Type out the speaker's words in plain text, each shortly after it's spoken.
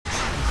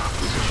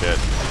shit.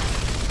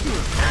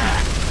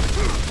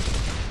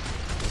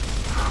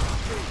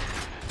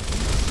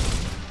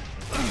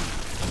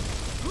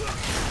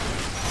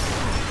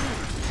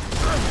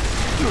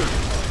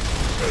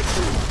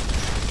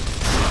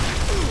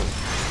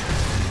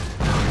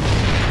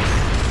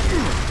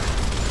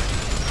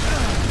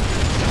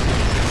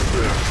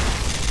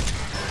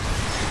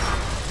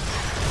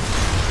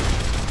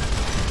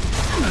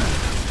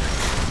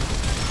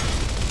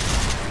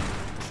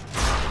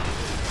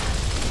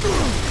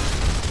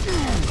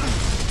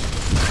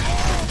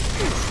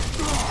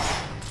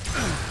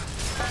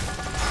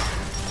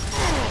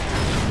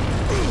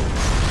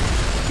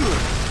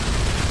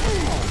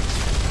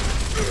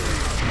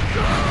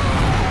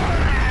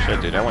 Shit,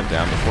 dude, I went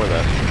down before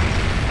that.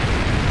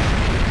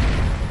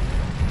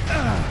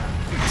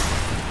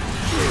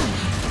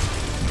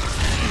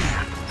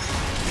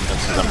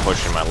 That's because I'm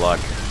pushing my luck.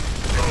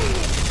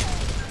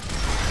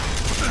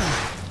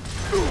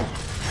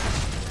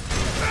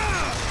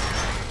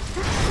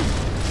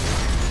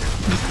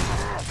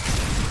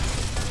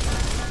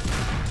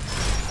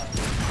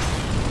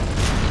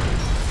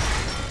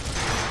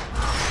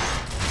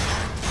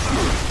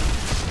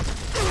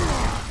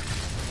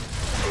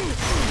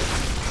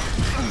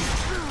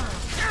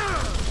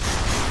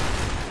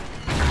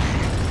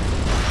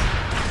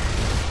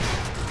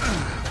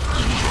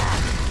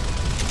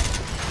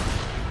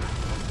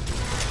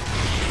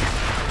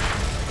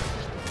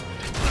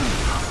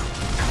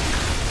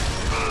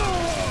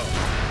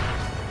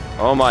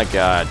 Oh my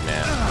god,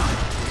 man.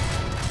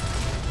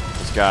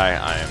 This guy,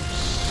 I am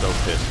so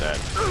pissed at.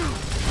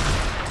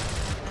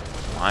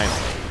 Finally.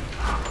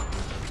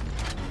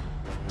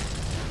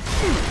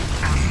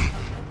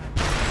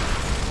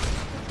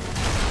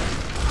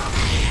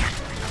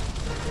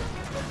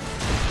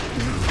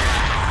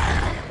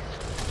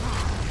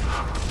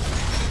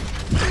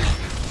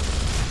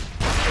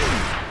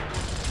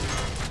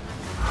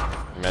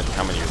 Imagine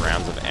how many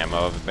rounds of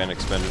ammo have been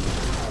expended.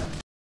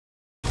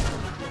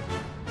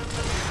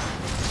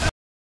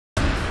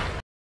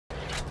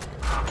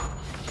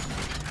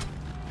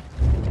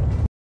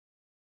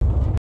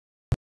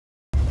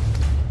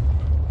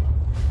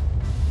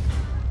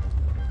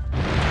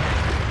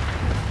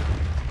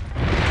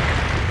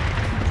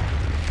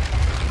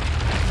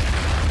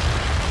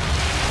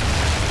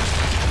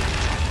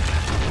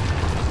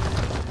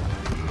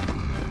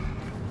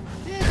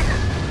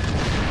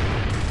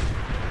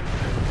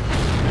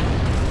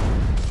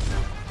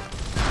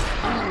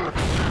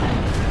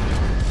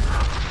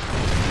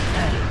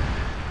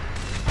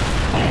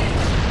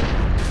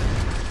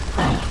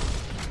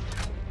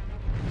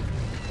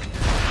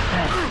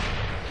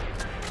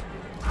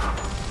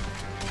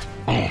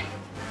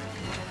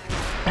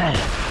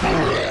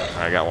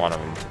 I got one of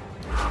them.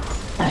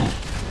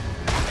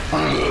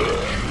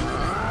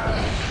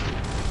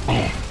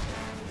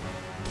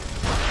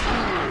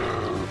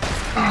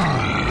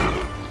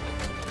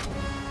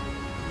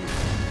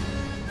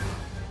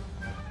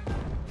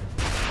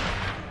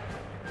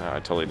 Oh, I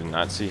totally did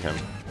not see him.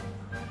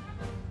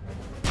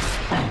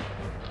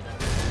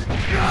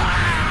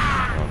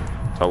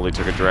 Oh, totally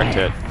took a direct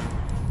hit.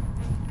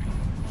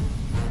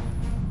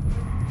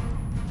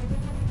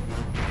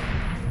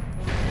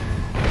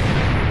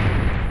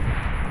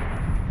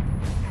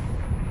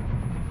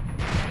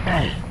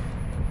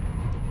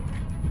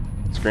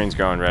 Screen's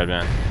going red,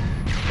 man.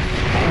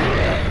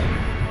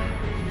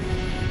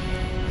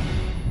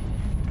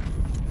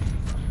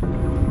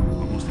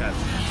 Almost had it.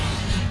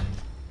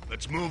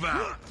 Let's move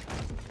out.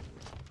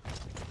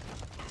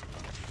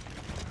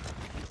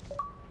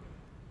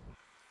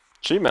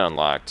 Achievement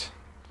unlocked.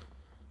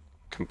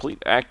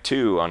 Complete Act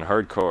 2 on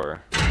Hardcore.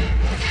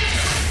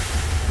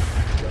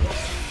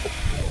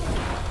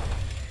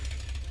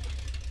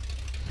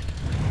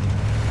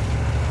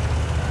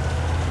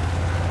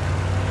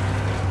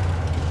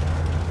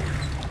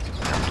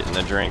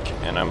 The drink,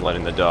 and I'm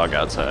letting the dog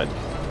outside.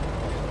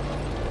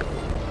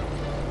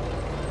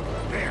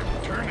 There,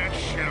 turn that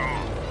shit off.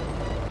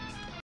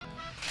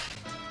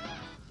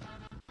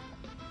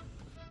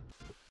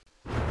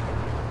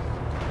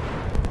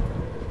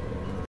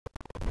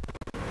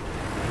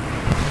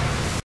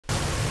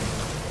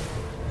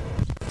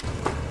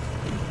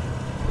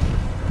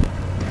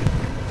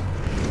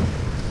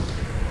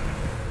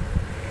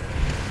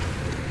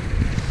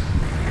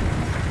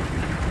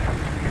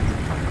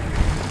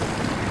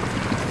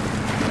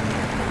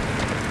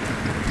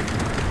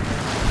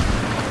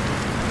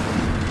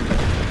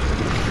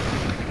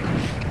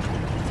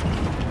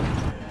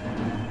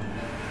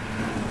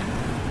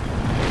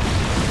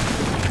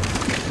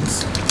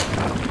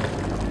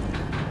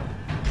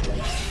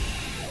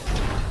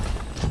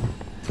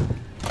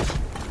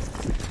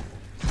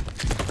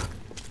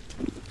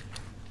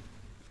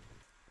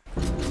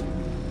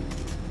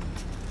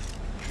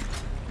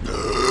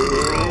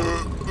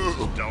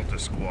 Delta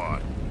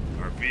Squad.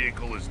 Our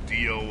vehicle is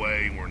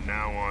DOA. We're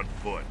now on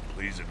foot.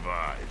 Please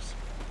advise.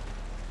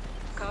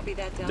 Copy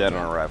that, Delta. Dead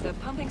on arrival. The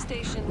pumping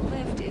station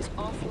lift is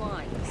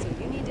offline, so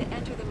you need to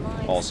enter the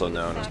mines. Also through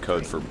the known as factory.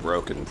 code for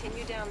broken.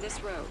 Continue down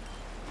this road.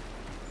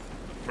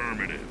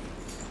 Affirmative.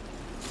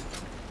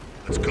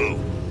 Let's go.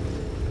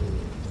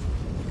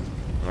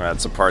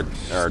 That's a part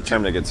or a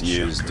term that gets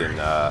used in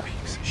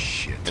Piece of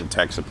shit.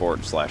 tech support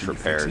 /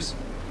 repairs.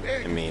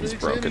 Hey, It means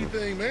fix broken.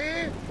 anything,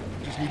 man.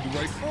 Just need the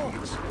right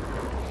parts.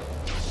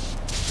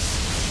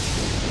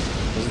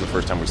 This is the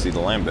first time we see the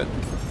Lambent.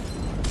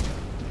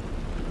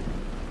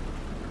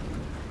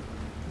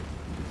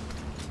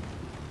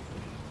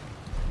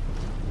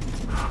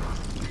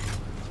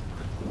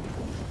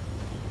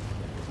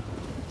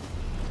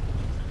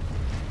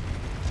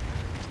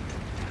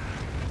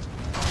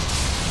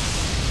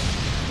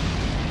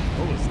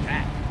 What was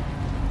that?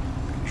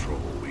 Control,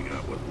 we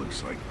got what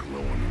looks like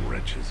glowing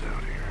wretches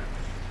out here.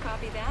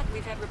 Copy that.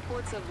 We've had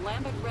reports of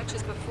lambent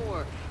wretches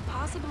before,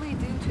 possibly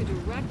due to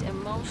direct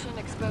emulsion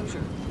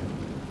exposure.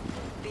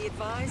 Be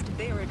advised,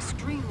 they are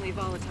extremely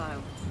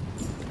volatile.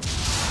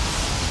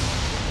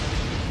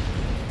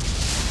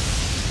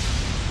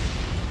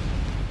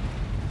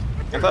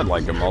 I thought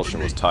like emulsion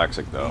was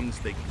toxic though. Means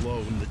they glow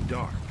in the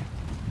dark.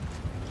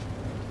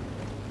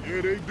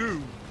 Yeah, they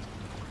do.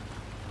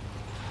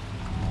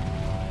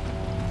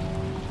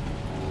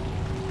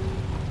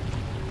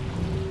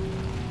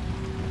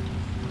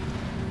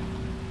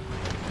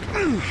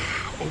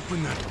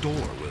 Open that door,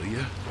 will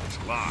you? It's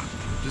locked.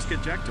 Just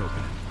get Jack to open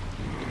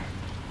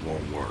it.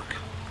 Won't work.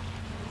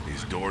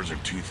 These doors are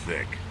too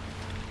thick.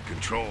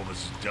 Control,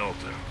 this is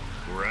Delta.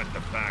 We're at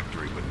the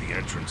factory, but the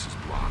entrance is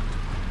blocked.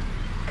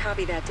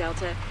 Copy that,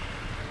 Delta.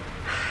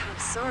 I'm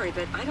sorry,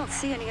 but I don't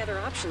see any other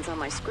options on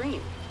my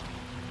screen.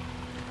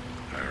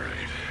 All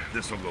right.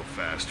 This'll go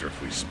faster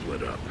if we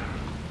split up.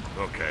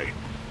 Okay.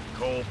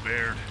 Cole,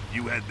 Baird,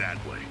 you head that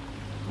way.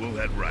 We'll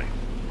head right.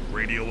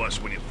 Radio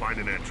us when you find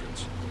an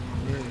entrance.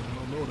 Man, I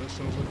don't know. That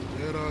sounds like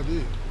a bad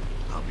idea.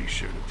 I'll be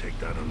sure to take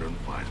that under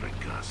advisement,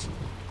 Gus.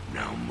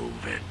 Now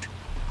move it.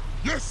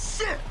 Yes,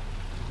 sir!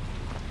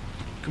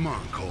 Come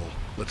on, Cole.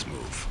 Let's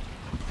move.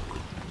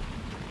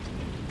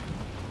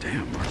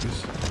 Damn,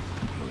 Marcus.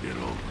 We'll get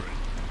over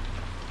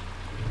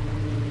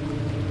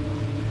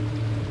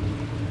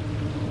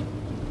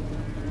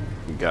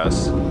it.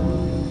 Gus.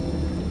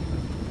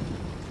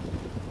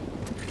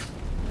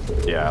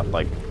 Yeah,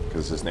 like,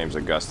 because his name's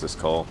Augustus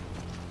Cole.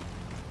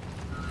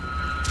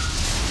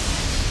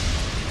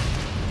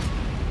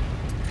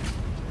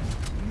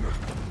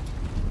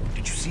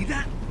 Did you see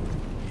that?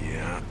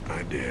 Yeah,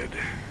 I did.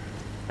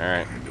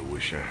 Alright, Kinda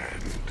wish I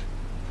hadn't.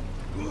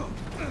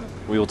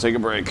 we will take a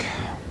break.